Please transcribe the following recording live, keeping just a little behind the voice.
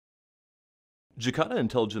Jacada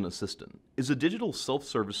Intelligent Assistant is a digital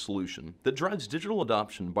self-service solution that drives digital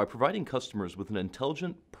adoption by providing customers with an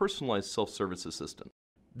intelligent, personalized self-service assistant.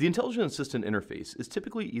 The Intelligent Assistant interface is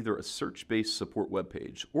typically either a search-based support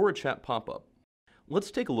webpage or a chat pop-up. Let's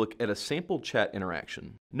take a look at a sample chat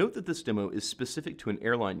interaction. Note that this demo is specific to an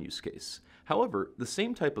airline use case. However, the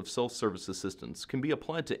same type of self-service assistance can be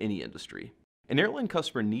applied to any industry. An airline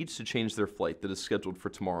customer needs to change their flight that is scheduled for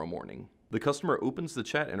tomorrow morning. The customer opens the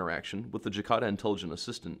chat interaction with the Jacada Intelligent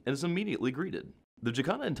Assistant and is immediately greeted. The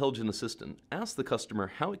Jacada Intelligent Assistant asks the customer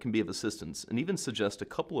how it can be of assistance and even suggests a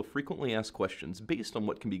couple of frequently asked questions based on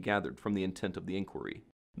what can be gathered from the intent of the inquiry.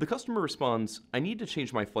 The customer responds, "I need to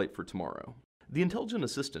change my flight for tomorrow." The Intelligent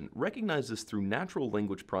Assistant recognizes through natural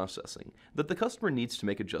language processing that the customer needs to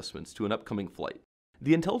make adjustments to an upcoming flight.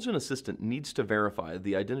 The Intelligent Assistant needs to verify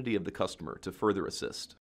the identity of the customer to further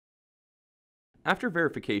assist. After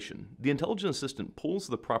verification, the Intelligent Assistant pulls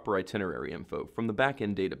the proper itinerary info from the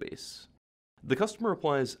back-end database. The customer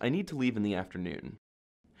replies, "I need to leave in the afternoon."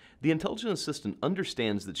 The Intelligent Assistant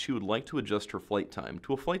understands that she would like to adjust her flight time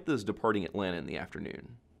to a flight that is departing Atlanta in the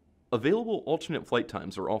afternoon. Available alternate flight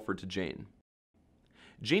times are offered to Jane.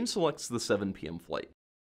 Jane selects the 7 p.m. flight.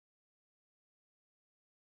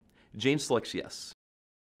 Jane selects yes.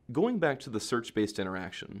 Going back to the search-based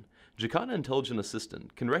interaction, Jacada Intelligent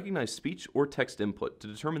Assistant can recognize speech or text input to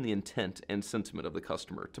determine the intent and sentiment of the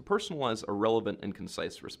customer to personalize a relevant and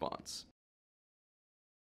concise response.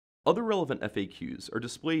 Other relevant FAQs are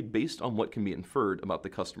displayed based on what can be inferred about the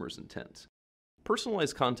customer's intent.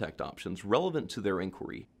 Personalized contact options relevant to their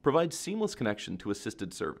inquiry provide seamless connection to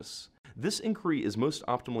assisted service. This inquiry is most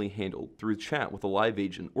optimally handled through chat with a live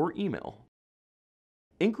agent or email.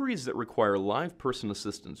 Inquiries that require live person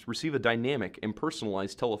assistance receive a dynamic and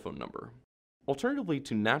personalized telephone number. Alternatively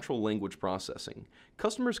to natural language processing,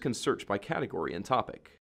 customers can search by category and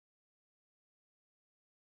topic.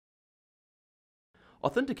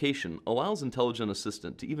 Authentication allows Intelligent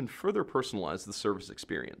Assistant to even further personalize the service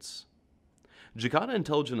experience. Jacada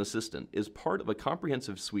Intelligent Assistant is part of a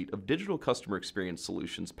comprehensive suite of digital customer experience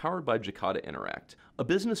solutions powered by Jacada Interact, a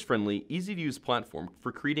business-friendly, easy-to-use platform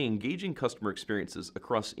for creating engaging customer experiences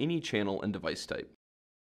across any channel and device type.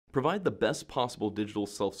 Provide the best possible digital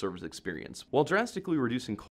self-service experience while drastically reducing